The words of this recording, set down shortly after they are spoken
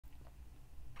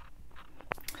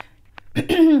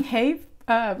Hey,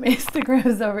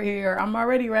 Instagram's over here. I'm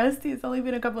already rusty. It's only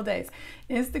been a couple days.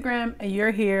 Instagram,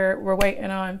 you're here. We're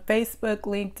waiting on Facebook,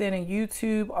 LinkedIn, and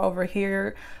YouTube over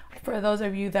here. For those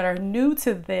of you that are new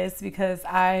to this, because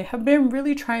I have been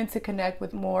really trying to connect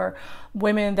with more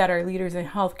women that are leaders in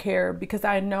healthcare, because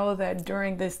I know that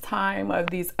during this time of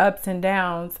these ups and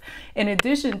downs, in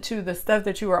addition to the stuff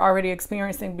that you were already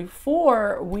experiencing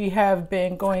before, we have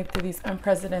been going through these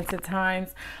unprecedented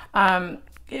times.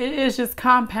 It is just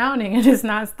compounding and it's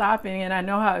not stopping. And I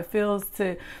know how it feels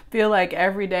to feel like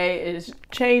every day is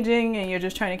changing and you're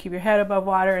just trying to keep your head above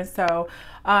water. And so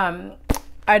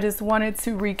I just wanted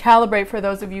to recalibrate for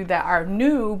those of you that are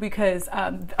new, because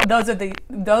those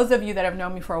of you that have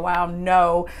known me for a while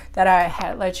know that I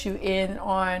had let you in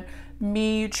on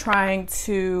me trying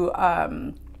to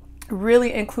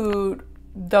really include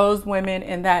those women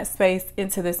in that space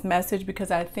into this message,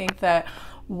 because I think that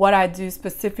what I do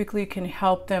specifically can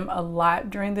help them a lot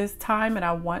during this time, and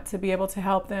I want to be able to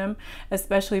help them,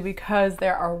 especially because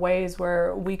there are ways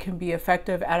where we can be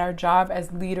effective at our job as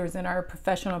leaders in our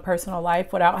professional and personal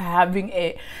life without having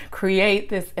it create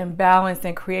this imbalance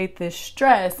and create this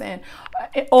stress and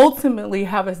ultimately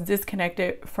have us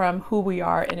disconnected from who we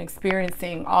are and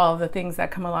experiencing all of the things that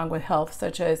come along with health,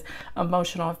 such as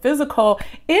emotional and physical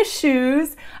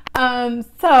issues.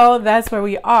 So that's where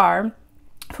we are.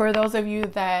 For those of you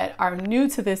that are new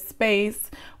to this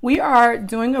space, we are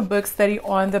doing a book study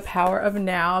on the power of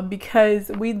now, because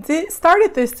we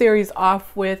started this series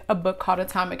off with a book called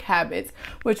Atomic Habits,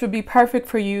 which would be perfect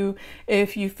for you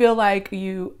if you feel like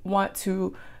you want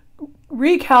to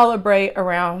recalibrate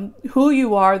around who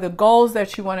you are, the goals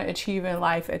that you want to achieve in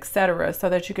life, etc., so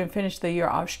that you can finish the year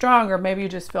off strong. Or maybe you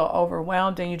just feel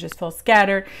overwhelmed and you just feel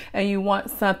scattered and you want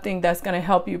something that's going to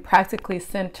help you practically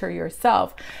center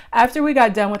yourself. After we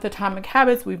got done with Atomic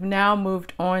Habits, we've now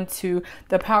moved on to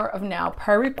The Power of Now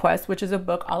per Request, which is a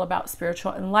book all about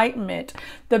spiritual enlightenment.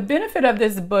 The benefit of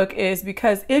this book is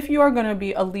because if you are going to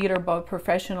be a leader both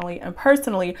professionally and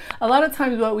personally, a lot of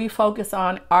times what we focus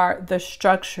on are the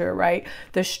structure, right?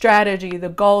 The strategy, the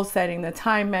goal setting, the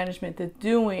time management, the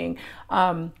doing,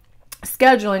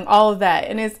 scheduling, all of that.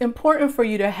 And it's important for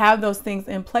you to have those things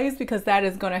in place, because that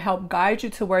is going to help guide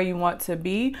you to where you want to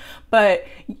be. But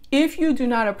if you do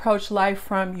not approach life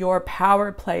from your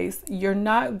power place, you're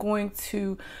not going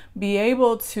to be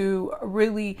able to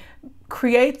really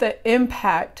create the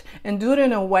impact and do it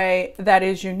in a way that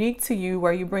is unique to you,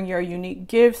 where you bring your unique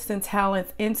gifts and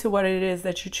talents into what it is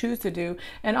that you choose to do,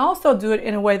 and also do it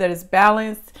in a way that is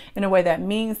balanced, in a way that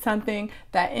means something,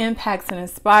 that impacts and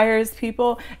inspires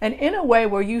people, and in a way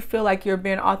where you feel like you're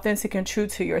being authentic and true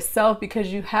to yourself,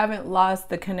 because you haven't lost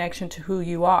the connection to who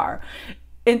you are.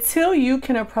 Until you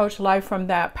can approach life from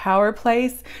that power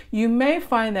place, you may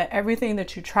find that everything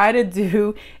that you try to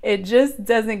do, it just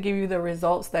doesn't give you the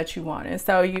results that you want. And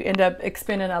so you end up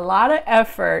expending a lot of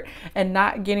effort and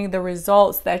not getting the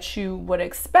results that you would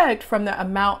expect from the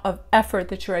amount of effort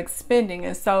that you're expending.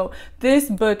 And so this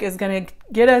book is going to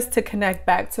get us to connect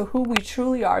back to who we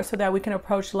truly are, so that we can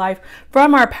approach life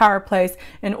from our power place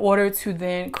in order to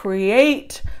then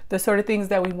create the sort of things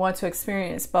that we want to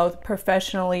experience both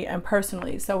professionally and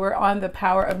personally. So we're on The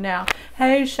Power of Now.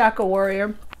 Hey, Shaka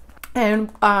Warrior.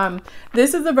 And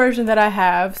this is the version that I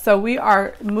have. So we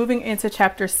are moving into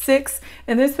chapter 6.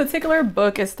 In this particular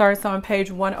book, it starts on page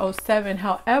 107.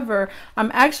 However, I'm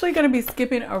actually going to be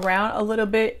skipping around a little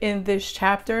bit in this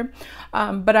chapter.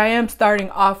 But I am starting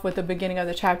off with the beginning of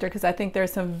the chapter, because I think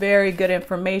there's some very good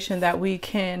information that we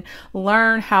can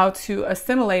learn how to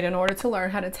assimilate in order to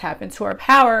learn how to tap into our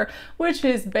power, which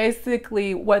is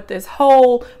basically what this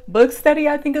whole book study,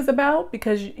 I think, is about.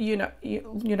 Because, you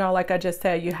know, like I just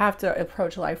said, you have to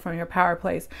approach life from your power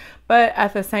place. But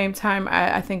at the same time,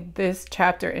 I think this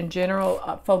chapter in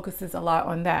general focuses a lot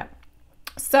on that.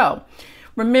 So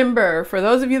remember, for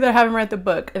those of you that haven't read the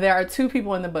book, there are two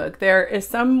people in the book. There is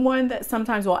someone that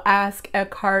sometimes will ask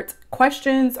Eckhart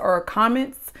questions or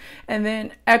comments, and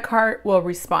then Eckhart will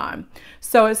respond.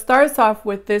 So it starts off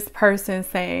with this person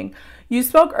saying, "You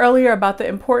spoke earlier about the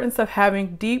importance of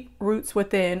having deep roots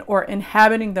within, or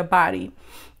inhabiting the body.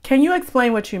 Can you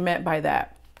explain what you meant by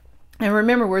that?" And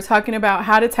remember, we're talking about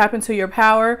how to tap into your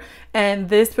power, and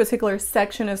this particular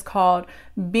section is called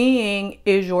Being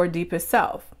is Your Deepest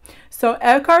Self. So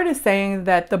Eckhart is saying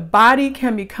that the body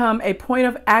can become a point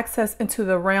of access into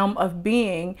the realm of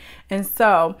being, and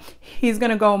so he's going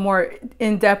to go more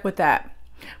in depth with that.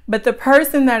 But the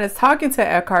person that is talking to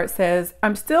Eckhart says,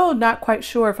 I'm still not quite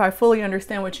sure if I fully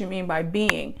understand what you mean by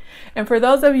being. And for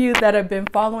those of you that have been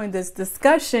following this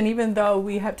discussion, even though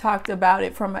we have talked about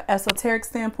it from an esoteric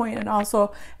standpoint and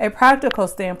also a practical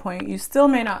standpoint, you still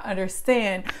may not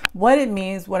understand what it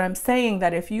means. What I'm saying,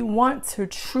 that if you want to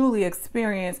truly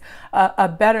experience a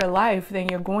better life, then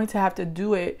you're going to have to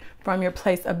do it from your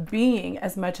place of being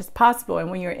as much as possible. And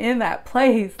when you're in that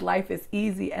place, life is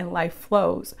easy and life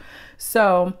flows.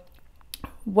 So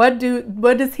what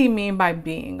does he mean by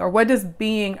being, or what does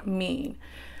being mean?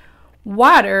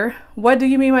 Water, what do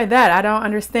you mean by that? I don't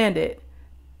understand it.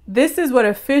 This is what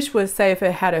a fish would say if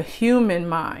it had a human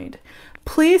mind.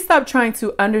 Please stop trying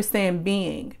to understand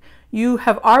being. You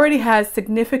have already had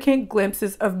significant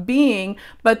glimpses of being,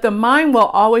 but the mind will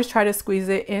always try to squeeze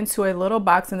it into a little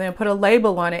box and then put a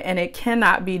label on it, and it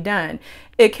cannot be done.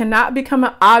 It cannot become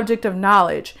an object of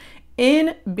knowledge.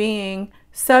 In being,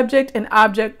 subject and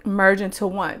object merge into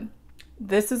one.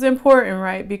 This is important,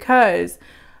 right? Because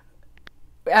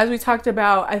as we talked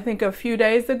about, I think a few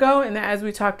days ago, and as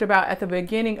we talked about at the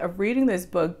beginning of reading this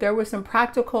book, there were some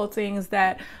practical things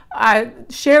that I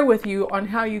share with you on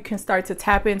how you can start to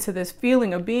tap into this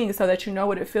feeling of being, so that you know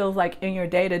what it feels like in your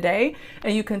day to day,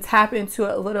 and you can tap into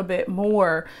it a little bit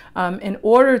more in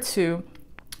order to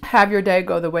have your day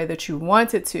go the way that you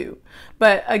want it to.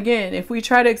 But again, if we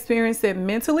try to experience it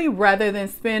mentally rather than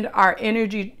spend our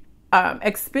energy,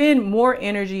 expend more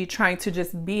energy trying to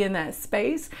just be in that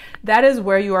space, that is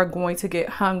where you are going to get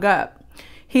hung up.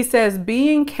 He says,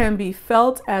 being can be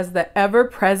felt as the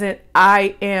ever-present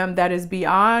I am that is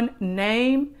beyond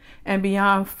name and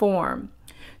beyond form.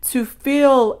 To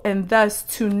feel and thus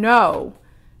to know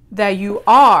that you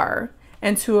are,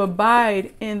 and to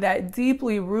abide in that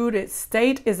deeply rooted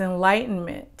state, is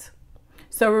enlightenment.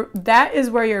 So that is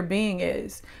where your being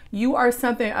is. You are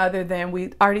something other than,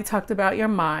 we already talked about your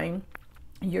mind.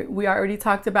 We already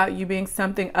talked about you being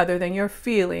something other than your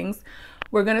feelings.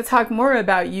 We're going to talk more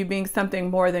about you being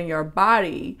something more than your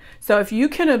body. So if you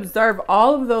can observe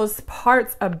all of those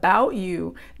parts about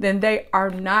you, then they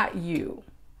are not you.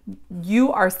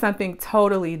 You are something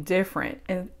totally different.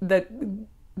 And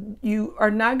you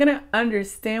are not going to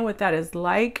understand what that is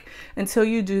like until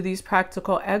you do these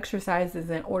practical exercises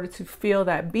in order to feel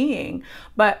that being.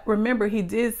 But remember, he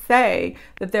did say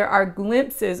that there are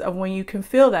glimpses of when you can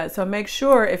feel that. So make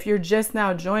sure, if you're just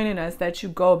now joining us, that you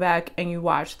go back and you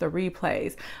watch the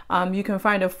replays. You can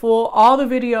find all the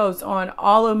videos on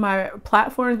all of my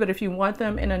platforms, but if you want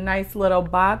them in a nice little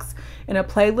box in a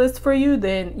playlist for you,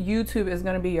 then YouTube is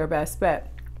going to be your best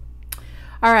bet.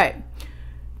 All right.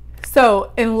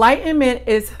 So enlightenment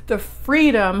is the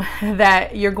freedom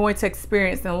that you're going to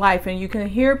experience in life. And you can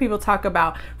hear people talk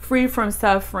about free from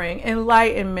suffering,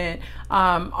 enlightenment,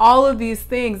 all of these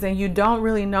things, and you don't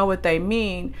really know what they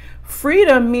mean.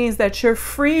 Freedom means that you're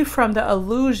free from the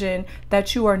illusion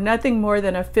that you are nothing more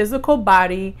than a physical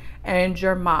body and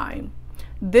your mind.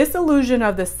 This illusion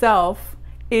of the self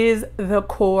is the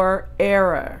core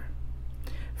error.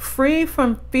 Free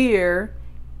from fear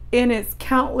in its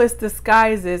countless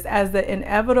disguises as the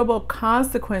inevitable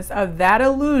consequence of that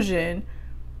illusion.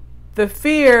 The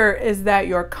fear is that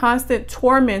your constant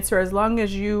tormentor, as long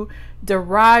as you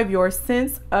derive your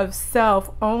sense of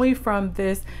self only from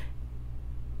this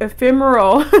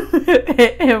ephemeral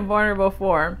and vulnerable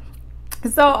form.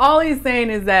 So all he's saying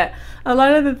is that a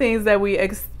lot of the things that we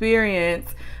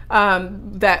experience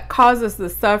that cause us the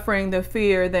suffering, the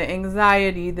fear, the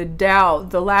anxiety, the doubt,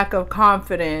 the lack of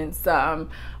confidence,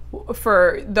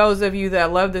 for those of you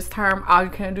that love this term, I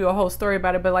can do a whole story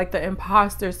about it, but like the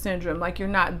imposter syndrome, like you're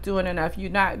not doing enough, you're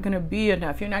not going to be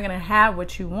enough, you're not going to have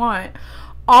what you want.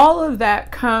 All of that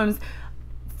comes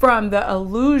from the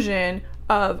illusion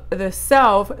of the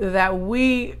self that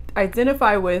we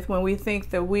identify with when we think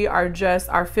that we are just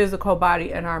our physical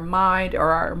body and our mind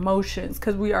or our emotions,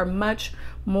 because we are much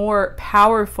more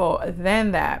powerful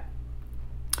than that.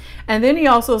 And then he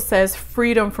also says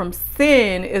freedom from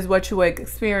sin is what you will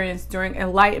experience during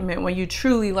enlightenment, when you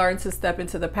truly learn to step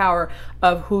into the power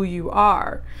of who you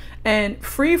are. And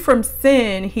free from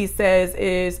sin, he says,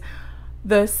 is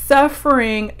the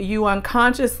suffering you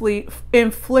unconsciously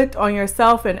inflict on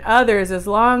yourself and others, as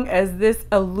long as this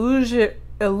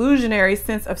illusionary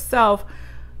sense of self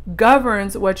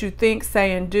governs what you think,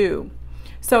 say, and do.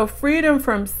 So freedom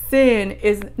from sin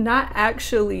is not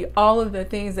actually all of the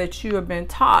things that you have been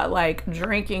taught, like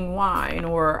drinking wine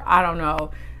or, I don't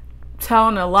know,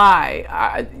 telling a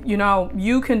lie.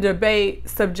 You can debate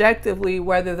subjectively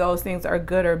whether those things are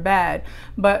good or bad,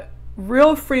 but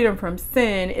real freedom from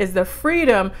sin is the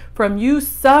freedom from you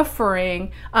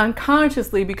suffering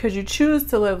unconsciously because you choose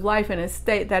to live life in a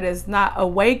state that is not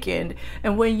awakened.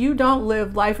 And when you don't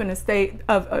live life in a state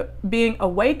of being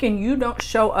awakened, you don't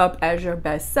show up as your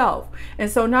best self. And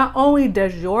so not only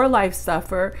does your life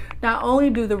suffer, not only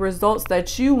do the results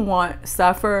that you want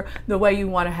suffer, the way you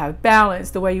want to have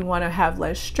balance, the way you want to have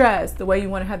less stress, the way you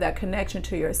want to have that connection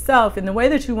to yourself, and the way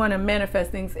that you want to manifest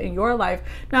things in your life,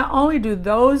 not only do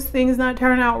those things not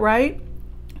turn out right,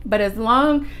 but as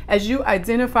long as you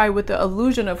identify with the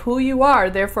illusion of who you are,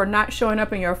 therefore not showing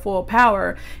up in your full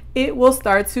power, it will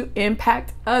start to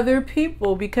impact other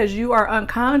people because you are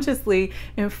unconsciously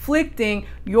inflicting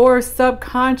your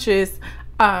subconscious,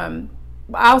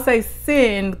 I'll say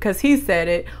sin because he said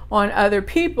it, on other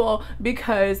people,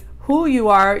 because who you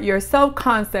are, your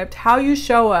self-concept, how you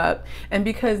show up, and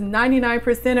because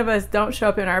 99% of us don't show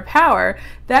up in our power,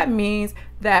 that means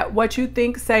that what you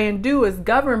think, say, and do is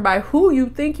governed by who you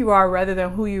think you are rather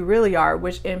than who you really are,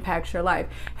 which impacts your life.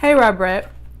 Hey, Robert.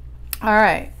 All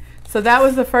right. So that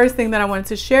was the first thing that I wanted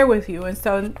to share with you. And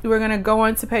so we're going to go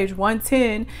on to page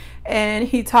 110, and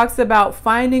he talks about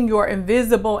finding your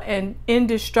invisible and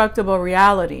indestructible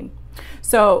reality.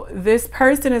 So this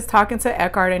person is talking to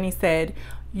Eckhart, and he said,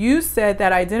 you said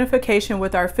that identification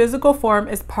with our physical form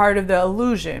is part of the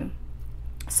illusion.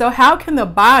 So how can the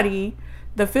body,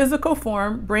 the physical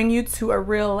form, bring you to a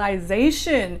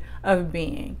realization of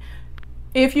being?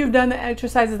 If you've done the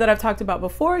exercises that I've talked about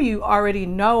before, you already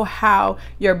know how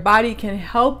your body can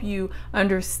help you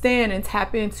understand and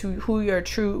tap into who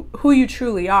you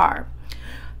truly are.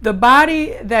 The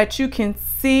body that you can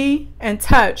see and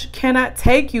touch cannot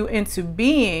take you into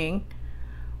being,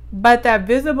 but that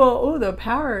visible, oh,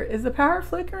 is the power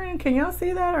flickering? Can y'all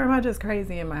see that, or am I just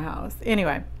crazy in my house?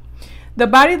 Anyway, the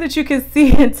body that you can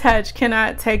see and touch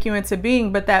cannot take you into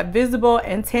being, but that visible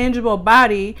and tangible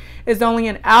body is only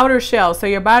an outer shell. So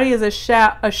your body is a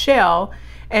shell,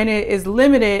 and it is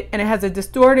limited, and it has a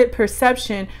distorted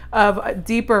perception of a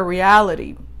deeper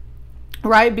reality,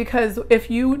 right? Because if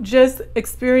you just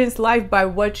experience life by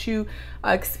what you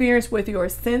experience with your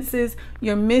senses,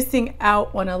 you're missing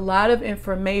out on a lot of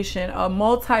information, a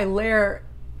multi-layer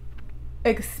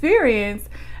experience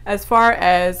as far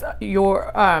as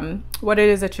your what it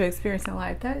is that you experience in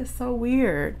life. That is so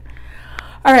weird.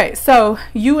 All right, so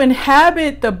you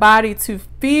inhabit the body to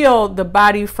feel the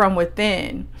body from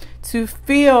within, to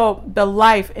feel the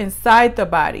life inside the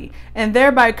body, and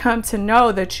thereby come to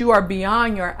know that you are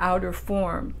beyond your outer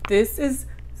form. This is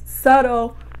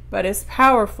subtle, but it's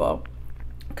powerful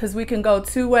because we can go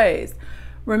two ways.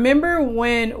 Remember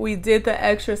when we did the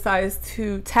exercise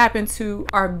to tap into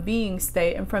our being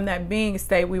state, and from that being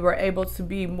state we were able to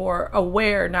be more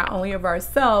aware not only of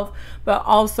ourselves but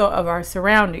also of our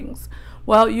surroundings.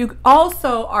 Well, you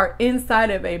also are inside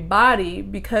of a body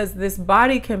because this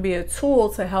body can be a tool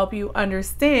to help you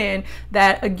understand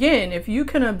that, again, if you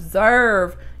can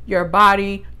observe your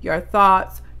body, your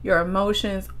thoughts, your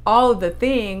emotions, all of the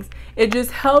things, it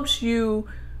just helps you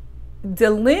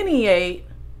delineate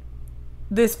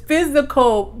this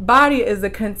physical body as a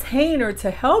container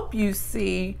to help you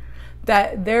see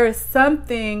that there is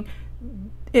something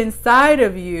inside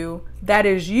of you that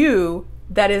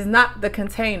is not the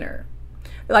container.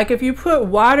 Like if you put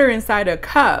water inside a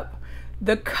cup,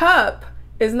 the cup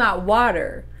is not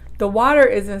water. The water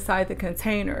is inside the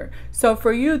container. So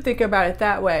for you, think about it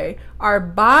that way. Our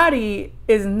body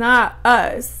is not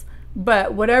us,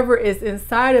 but whatever is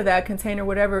inside of that container,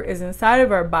 whatever is inside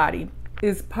of our body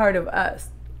is part of us.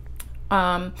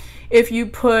 If you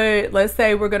put, let's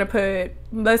say we're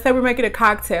making a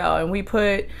cocktail and we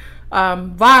put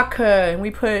vodka and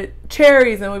we put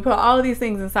cherries and we put all of these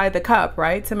things inside the cup,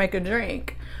 right, to make a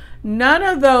drink. None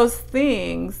of those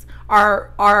things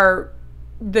are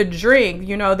the drink.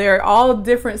 You know, they're all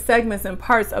different segments and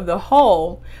parts of the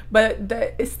whole, but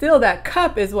still that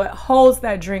cup is what holds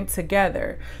that drink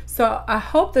together. So I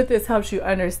hope that this helps you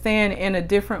understand in a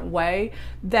different way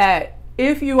that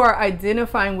if you are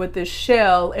identifying with the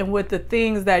shell and with the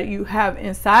things that you have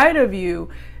inside of you,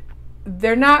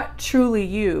 they're not truly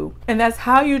you. And that's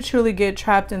how you truly get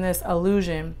trapped in this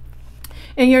illusion.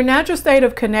 In your natural state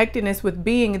of connectedness with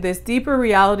being, this deeper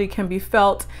reality can be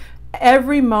felt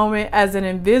every moment as an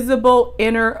invisible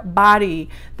inner body,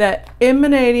 that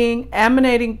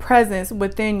emanating presence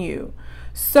within you.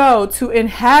 So to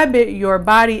inhabit your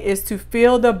body is to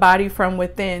feel the body from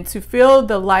within, to feel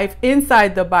the life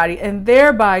inside the body, and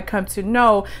thereby come to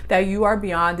know that you are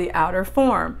beyond the outer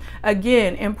form.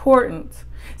 Again, important.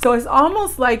 So it's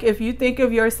almost like if you think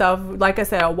of yourself, like I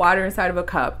said, a water inside of a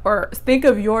cup, or think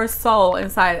of your soul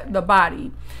inside the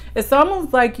body. It's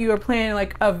almost like you are playing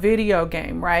like a video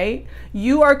game, right?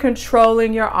 You are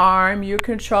controlling your arm, you're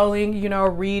controlling,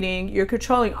 reading, you're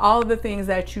controlling all of the things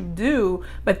that you do,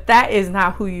 but that is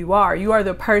not who you are. You are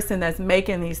the person that's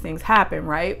making these things happen,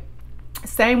 right?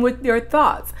 Same with your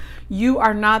thoughts. You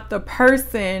are not the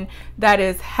person that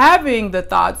is having the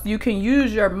thoughts. You can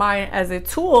use your mind as a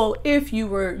tool if you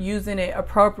were using it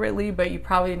appropriately, but you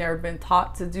probably never been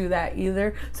taught to do that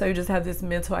either. So you just have this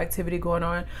mental activity going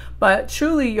on. But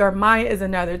truly, your mind is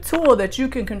another tool that you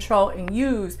can control and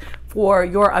use for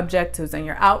your objectives and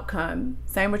your outcome.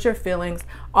 Same with your feelings,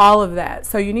 all of that.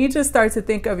 So you need to start to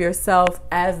think of yourself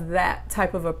as that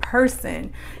type of a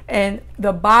person. And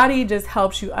the body just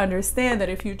helps you understand that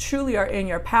if you truly are in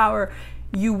your power,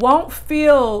 you won't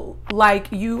feel like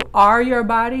you are your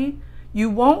body. You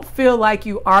won't feel like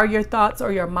you are your thoughts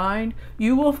or your mind.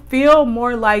 You will feel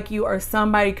more like you are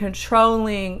somebody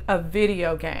controlling a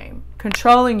video game,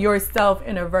 controlling yourself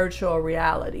in a virtual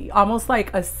reality, almost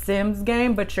like a Sims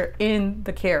game, but you're in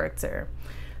the character.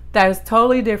 That is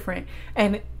totally different.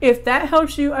 And if that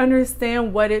helps you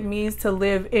understand what it means to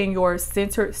live in your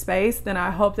centered space, then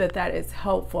I hope that that is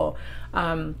helpful.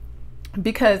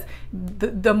 Because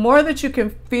the more that you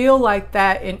can feel like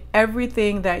that in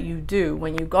everything that you do,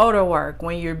 when you go to work,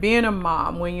 when you're being a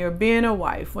mom, when you're being a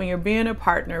wife, when you're being a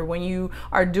partner, when you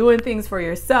are doing things for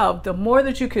yourself, the more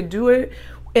that you could do it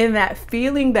in that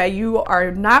feeling that you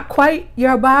are not quite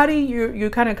your body, you're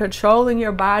kind of controlling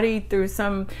your body through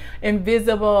some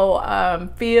invisible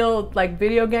field, like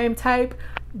video game type,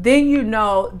 then you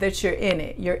know that you're in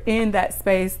it. You're in that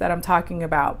space that I'm talking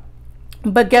about.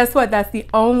 But guess what? That's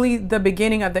the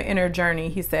beginning of the inner journey,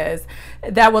 he says,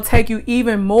 that will take you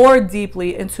even more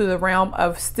deeply into the realm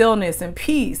of stillness and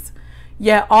peace,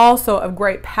 yet also of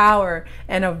great power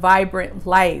and a vibrant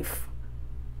life.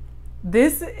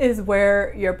 This is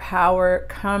where your power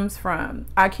comes from.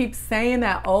 I keep saying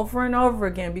that over and over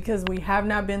again because we have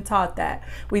not been taught that.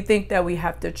 We think that we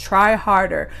have to try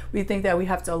harder. We think that we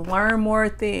have to learn more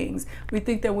things. We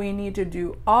think that we need to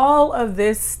do all of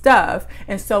this stuff.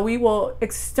 And so we will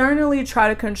externally try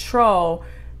to control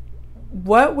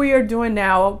what we are doing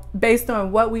now based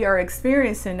on what we are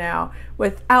experiencing now,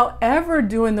 without ever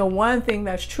doing the one thing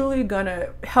that's truly going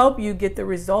to help you get the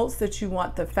results that you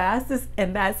want the fastest,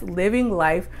 and that's living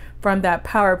life from that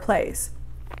power place.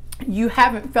 You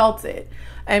haven't felt it,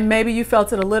 and maybe you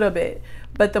felt it a little bit,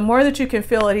 but the more that you can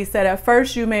feel it, he said, at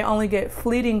first you may only get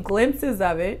fleeting glimpses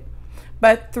of it,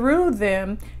 but through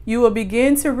them, you will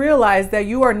begin to realize that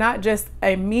you are not just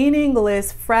a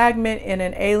meaningless fragment in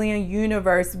an alien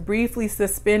universe briefly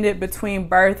suspended between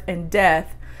birth and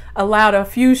death, allowed a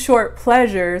few short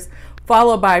pleasures,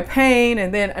 followed by pain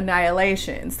and then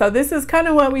annihilation. So this is kind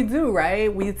of what we do,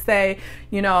 right? We say,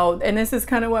 and this is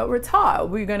kind of what we're taught.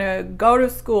 We're going to go to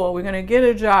school. We're going to get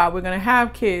a job. We're going to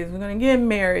have kids. We're going to get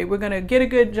married. We're going to get a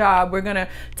good job. We're going to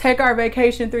take our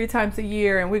vacation 3 times a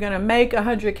year, and we're going to make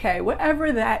 100K,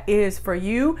 whatever that is for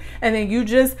you. And then you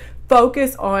just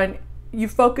focus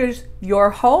your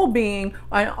whole being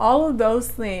on all of those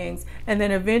things, and then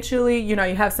eventually you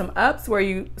have some ups where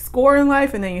you score in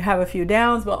life, and then you have a few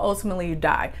downs, but ultimately you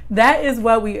die. That is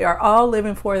what we are all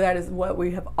living for. That is what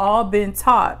we have all been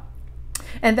taught,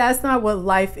 and that's not what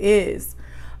life is.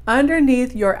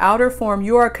 Underneath your outer form,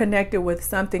 you are connected with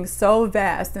something so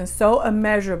vast and so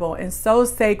immeasurable and so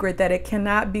sacred that it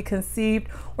cannot be conceived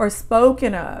or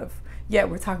spoken of. Yet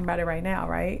we're talking about it right now,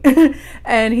 right?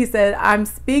 And he said, I'm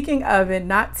speaking of it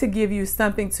not to give you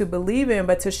something to believe in,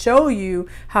 but to show you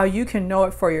how you can know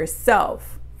it for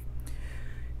yourself.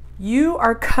 You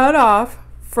are cut off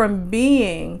from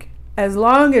being as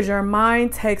long as your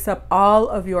mind takes up all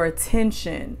of your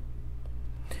attention.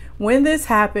 When this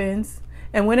happens,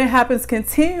 and when it happens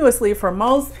continuously for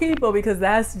most people, because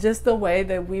that's just the way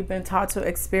that we've been taught to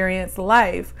experience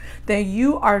life, then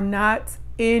you are not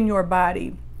in your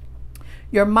body.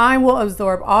 Your mind will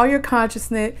absorb all your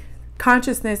consciousness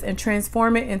and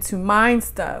transform it into mind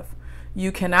stuff.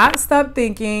 You cannot stop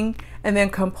thinking, and then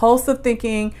compulsive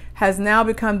thinking has now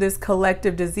become this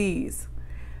collective disease.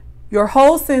 Your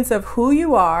whole sense of who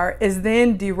you are is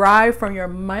then derived from your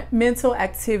mental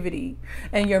activity.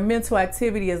 And your mental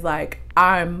activity is like,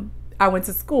 I went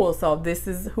to school, so this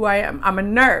is who I am. I'm a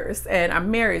nurse, and I'm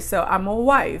married, so I'm a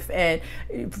wife. And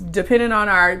depending on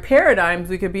our paradigms,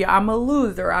 we could be, I'm a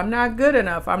loser, I'm not good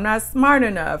enough, I'm not smart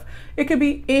enough. It could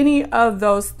be any of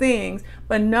those things,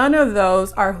 but none of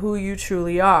those are who you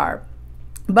truly are.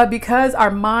 But because our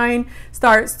mind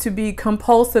starts to be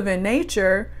compulsive in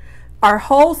nature, our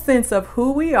whole sense of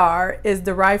who we are is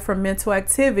derived from mental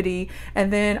activity,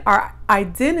 and then our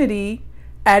identity,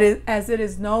 as it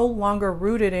is no longer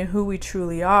rooted in who we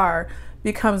truly are,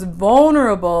 becomes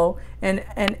vulnerable and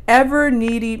an ever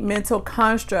needy mental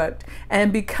construct.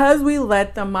 And because we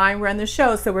let the mind run the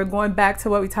show, so we're going back to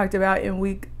what we talked about in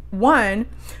week 1,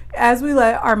 as we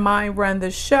let our mind run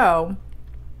the show,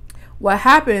 what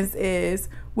happens is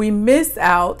we miss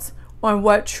out on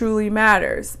what truly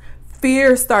matters.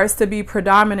 Fear starts to be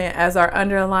predominant as our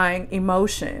underlying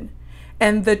emotion.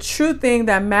 And the true thing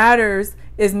that matters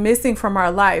is missing from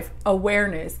our life: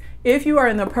 awareness. If you are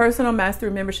in the Personal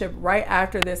Mastery membership, right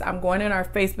after this, I'm going in our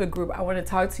Facebook group. I want to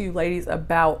talk to you ladies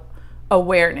about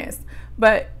awareness.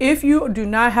 But if you do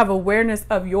not have awareness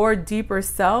of your deeper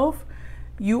self,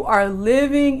 you are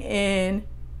living in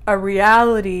a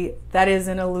reality that is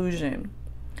an illusion.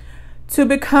 To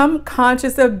become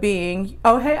conscious of being,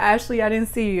 oh, hey, Ashley, I didn't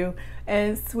see you.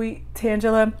 And sweet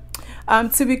Tangela.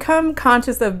 To become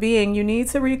conscious of being, you need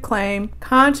to reclaim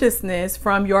consciousness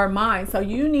from your mind. So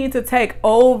you need to take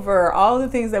over all the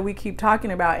things that we keep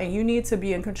talking about, and you need to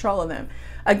be in control of them.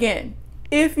 Again,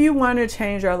 if you want to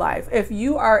change your life, if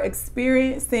you are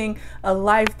experiencing a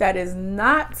life that is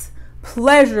not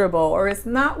pleasurable or it's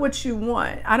not what you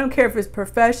want, I don't care if it's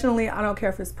professionally, I don't care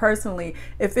if it's personally,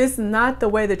 if it's not the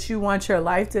way that you want your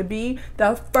life to be,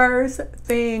 the first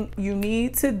thing you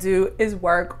need to do is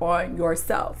work on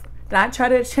yourself. Not try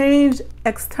to change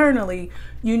externally.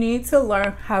 You need to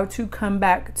learn how to come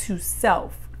back to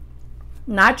self.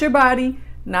 Not your body,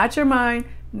 not your mind,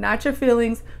 not your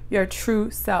feelings, your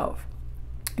true self.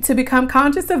 To become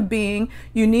conscious of being,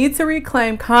 you need to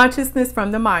reclaim consciousness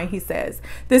from the mind, he says.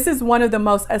 This is one of the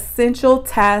most essential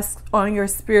tasks on your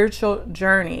spiritual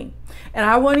journey. And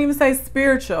I won't even say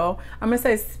spiritual. I'm going to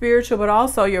say spiritual, but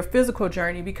also your physical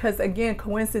journey. Because again,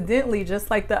 coincidentally, just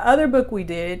like the other book we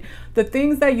did, the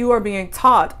things that you are being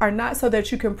taught are not so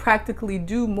that you can practically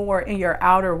do more in your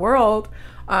outer world.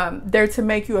 They're to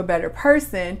make you a better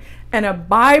person. And a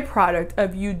byproduct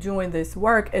of you doing this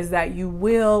work is that you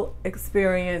will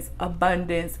experience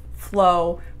abundance,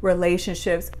 flow,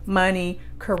 relationships, money,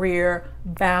 career,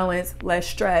 balance, less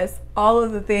stress, all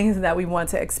of the things that we want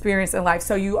to experience in life.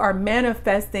 So you are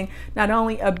manifesting not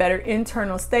only a better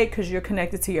internal state because you're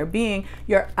connected to your being,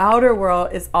 your outer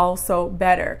world is also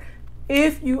better.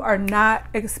 If you are not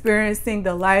experiencing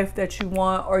the life that you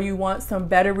want, or you want some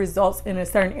better results in a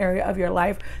certain area of your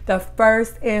life, the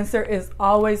first answer is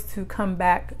always to come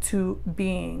back to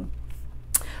being.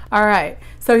 All right.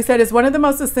 So he said it's one of the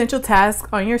most essential tasks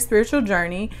on your spiritual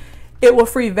journey. It will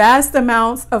free vast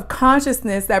amounts of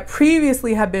consciousness that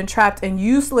previously have been trapped in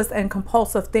useless and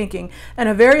compulsive thinking. And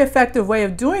a very effective way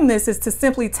of doing this is to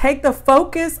simply take the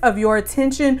focus of your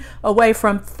attention away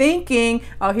from thinking.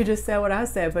 Oh, he just said what I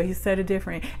said, but he said it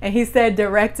different. And he said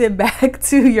direct it back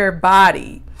to your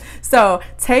body. So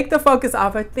take the focus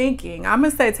off of thinking. I'm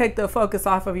going to say take the focus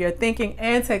off of your thinking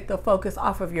and take the focus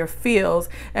off of your feels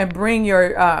and bring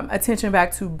your attention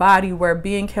back to body, where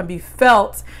being can be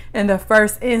felt in the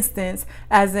first instance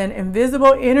as an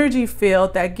invisible energy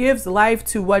field that gives life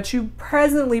to what you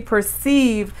presently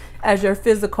perceive as your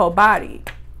physical body.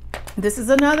 This is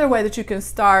another way that you can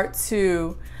start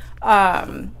to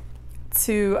tap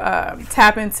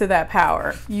into that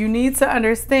power. You need to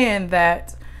understand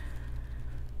that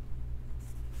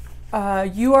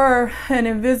you are an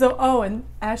invisible. Oh, and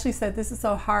Ashley said, this is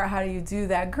so hard. How do you do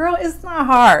that? Girl, it's not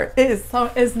hard. It's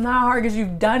not hard because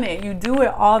you've done it. You do it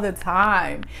all the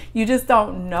time. You just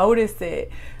don't notice it.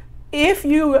 If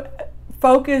you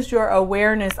focus your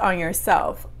awareness on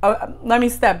yourself, let me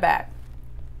step back.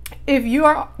 If you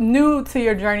are new to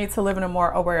your journey to living a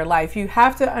more aware life, you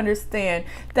have to understand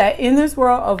that in this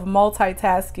world of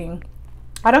multitasking,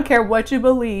 I don't care what you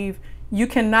believe, you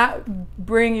cannot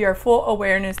bring your full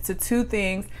awareness to two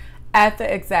things at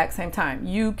the exact same time.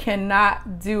 You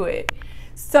cannot do it.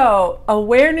 So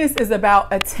awareness is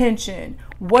about attention.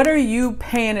 What are you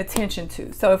paying attention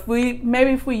to? So if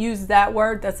we use that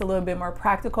word, that's a little bit more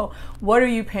practical. What are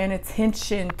you paying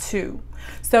attention to?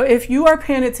 So if you are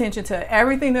paying attention to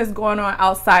everything that's going on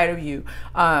outside of you,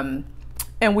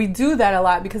 and we do that a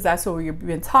lot because that's what we've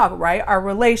been taught, right? Our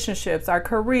relationships, our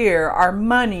career, our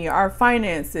money, our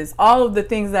finances, all of the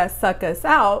things that suck us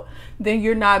out, then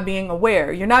you're not being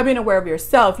aware. You're not being aware of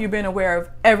yourself. You're being aware of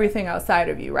everything outside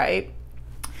of you, right?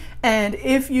 And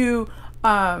if you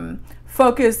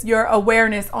focus your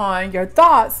awareness on your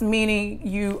thoughts, meaning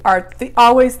you are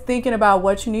always thinking about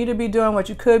what you need to be doing, what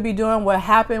you could be doing, what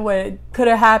happened, what could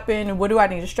have happened, and what do I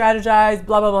need to strategize,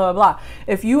 blah, blah, blah, blah, blah.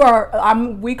 If you are,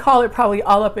 we call it probably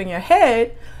all up in your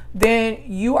head, then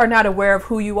you are not aware of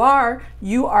who you are.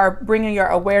 You are bringing your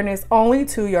awareness only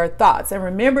to your thoughts. And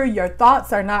remember, your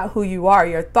thoughts are not who you are.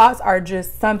 Your thoughts are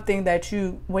just something that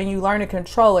when you learn to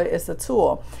control it, it's a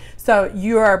tool. So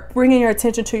you are bringing your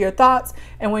attention to your thoughts,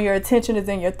 and when your attention is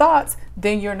in your thoughts,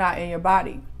 then you're not in your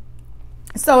body.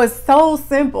 So it's so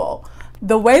simple.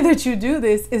 The way that you do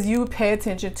this is you pay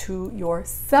attention to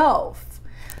yourself.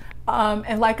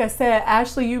 And like I said,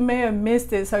 Ashley, you may have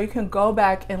missed it, so you can go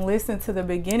back and listen to the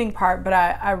beginning part, but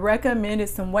I recommended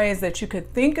some ways that you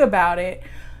could think about it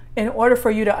in order for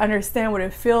you to understand what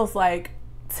it feels like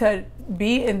to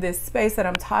be in this space that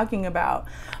I'm talking about.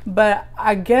 But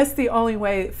I guess the only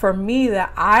way for me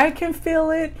that I can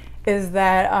feel it is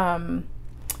that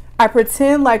I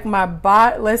pretend like my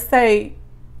body, let's say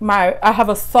I have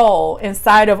a soul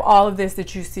inside of all of this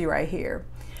that you see right here.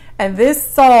 And this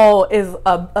soul is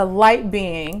a light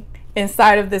being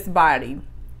inside of this body.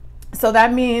 So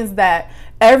that means that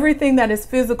everything that is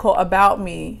physical about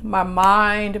me, my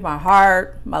mind, my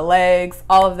heart, my legs,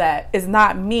 all of that is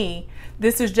not me.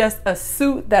 This is just a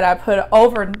suit that I put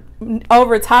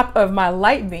over top of my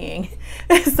light being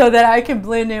so that I can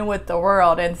blend in with the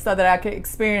world and so that I can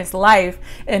experience life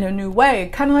in a new way,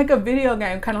 kind of like a video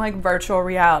game, kind of like virtual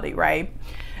reality, right?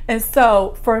 And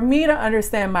so for me to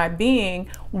understand my being,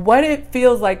 what it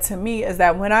feels like to me is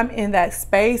that when I'm in that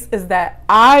space is that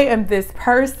I am this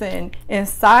person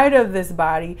inside of this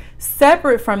body,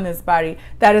 separate from this body,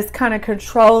 that is kind of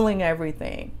controlling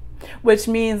everything. Which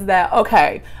means that,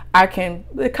 okay, I can,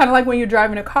 kind of like when you're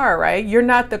driving a car, right? You're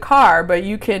not the car, but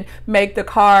you can make the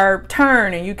car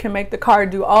turn and you can make the car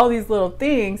do all these little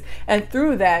things. And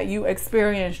through that, you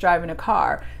experience driving a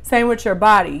car. Same with your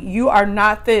body. You are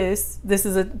not this. This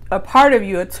is a part of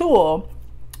you, a tool.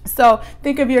 So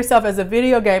think of yourself as a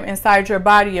video game inside your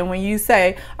body. And when you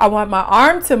say, I want my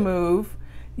arm to move,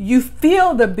 you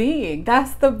feel the being.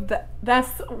 That's the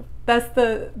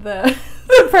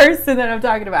person that I'm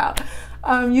talking about.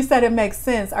 You said it makes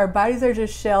sense. Our bodies are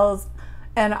just shells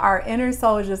and our inner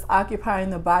soul is just occupying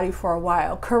the body for a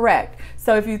while. Correct.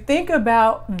 So if you think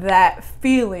about that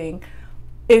feeling,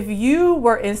 if you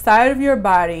were inside of your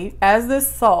body as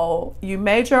this soul, you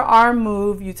made your arm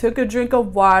move, you took a drink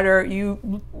of water,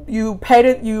 you paid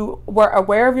it, you were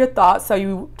aware of your thoughts, so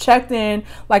you checked in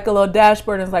like a little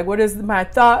dashboard and it's like, what is my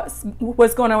thoughts?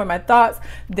 What's going on with my thoughts?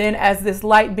 Then as this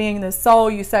light being the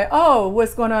soul, you say, oh,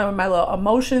 what's going on with my little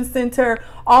emotion center?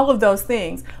 All of those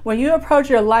things. When you approach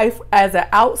your life as an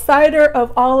outsider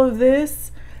of all of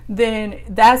this, then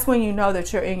that's when you know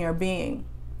that you're in your being.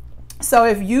 So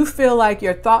if you feel like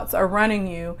your thoughts are running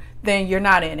you, then you're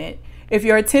not in it. If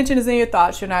your attention is in your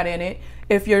thoughts, you're not in it.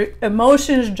 If your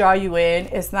emotions draw you in,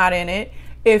 it's not in it.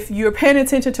 If you're paying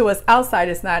attention to what's outside,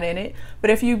 it's not in it.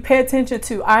 But if you pay attention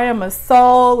to, I am a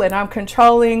soul and I'm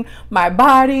controlling my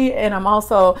body and I'm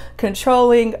also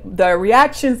controlling the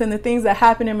reactions and the things that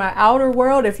happen in my outer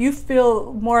world, if you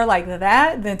feel more like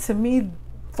that, then to me,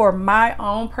 for my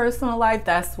own personal life,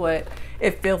 that's what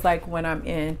it feels like when I'm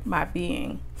in my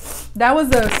being. That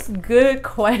was a good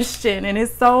question and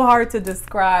it's so hard to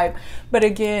describe. But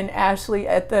again, Ashley,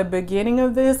 at the beginning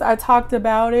of this, I talked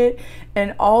about it.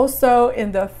 And also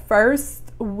in the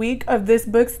first week of this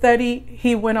book study,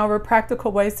 he went over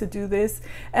practical ways to do this.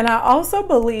 And I also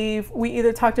believe we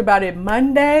either talked about it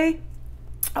Monday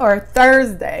or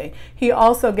Thursday. He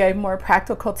also gave more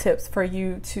practical tips for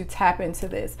you to tap into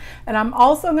this. And I'm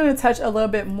also going to touch a little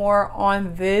bit more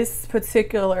on this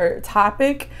particular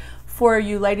topic for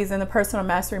you ladies in the Personal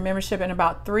Mastery Membership in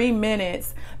about 3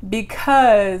 minutes,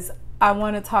 because I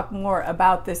want to talk more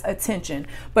about this attention.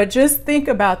 But just think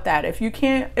about that.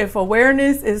 If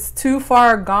awareness is too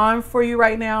far gone for you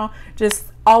right now, just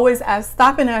always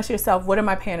stop and ask yourself, what am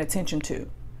I paying attention to?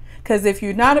 Because if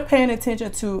you're not paying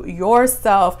attention to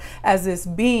yourself as this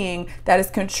being that is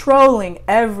controlling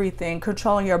everything,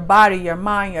 controlling your body, your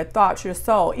mind, your thoughts, your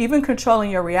soul, even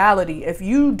controlling your reality, if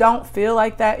you don't feel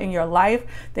like that in your life,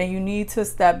 then you need to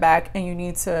step back and you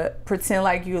need to pretend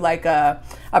like you like a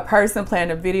person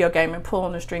playing a video game and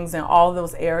pulling the strings in all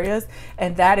those areas.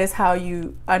 And that is how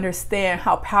you understand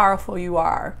how powerful you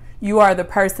are. You are the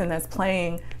person that's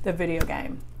playing the video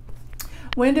game.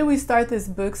 When did we start this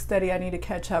book study? I need to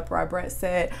catch up, Robert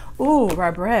said. Ooh,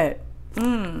 Robert.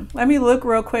 Let me look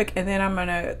real quick and then I'm going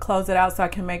to close it out so I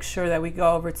can make sure that we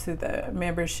go over to the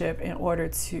membership in order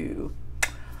to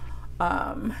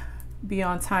be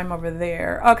on time over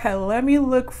there. Okay, let me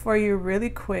look for you really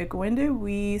quick. When did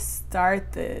we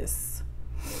start this?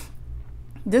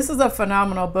 This is a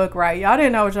phenomenal book, right? Y'all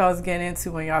didn't know what y'all was getting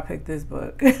into when y'all picked this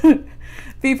book.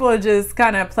 People just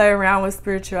kind of play around with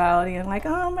spirituality and like,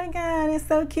 oh my God, it's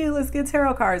so cute, let's get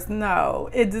tarot cards. No,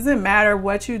 it doesn't matter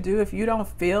what you do. If you don't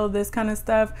feel this kind of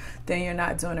stuff, then you're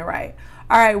not doing it right.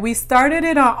 All right, we started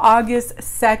it on August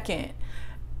 2nd.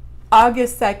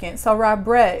 August 2nd. So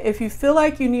Robert, if you feel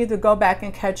like you need to go back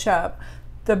and catch up,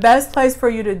 The best place for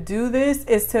you to do this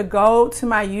is to go to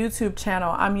my YouTube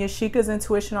channel. I'm Yashika's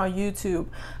Intuition on YouTube.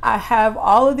 I have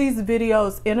all of these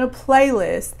videos in a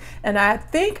playlist, and I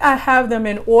think I have them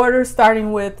in order,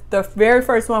 starting with the very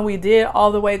first one we did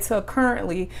all the way to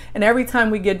currently. And every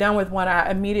time we get done with one, I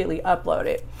immediately upload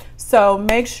it. So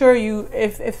make sure you,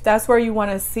 if that's where you want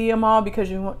to see them all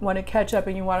because you want to catch up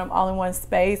and you want them all in one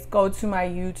space, go to my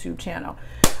YouTube channel.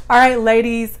 All right,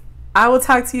 ladies. I will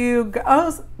talk to you.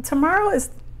 Oh, tomorrow is,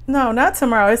 no, not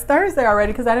tomorrow. It's Thursday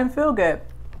already because I didn't feel good.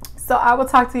 So I will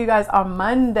talk to you guys on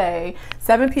Monday,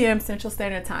 7 p.m. Central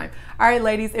Standard Time. All right,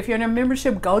 ladies, if you're in a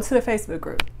membership, go to the Facebook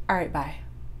group. All right, bye.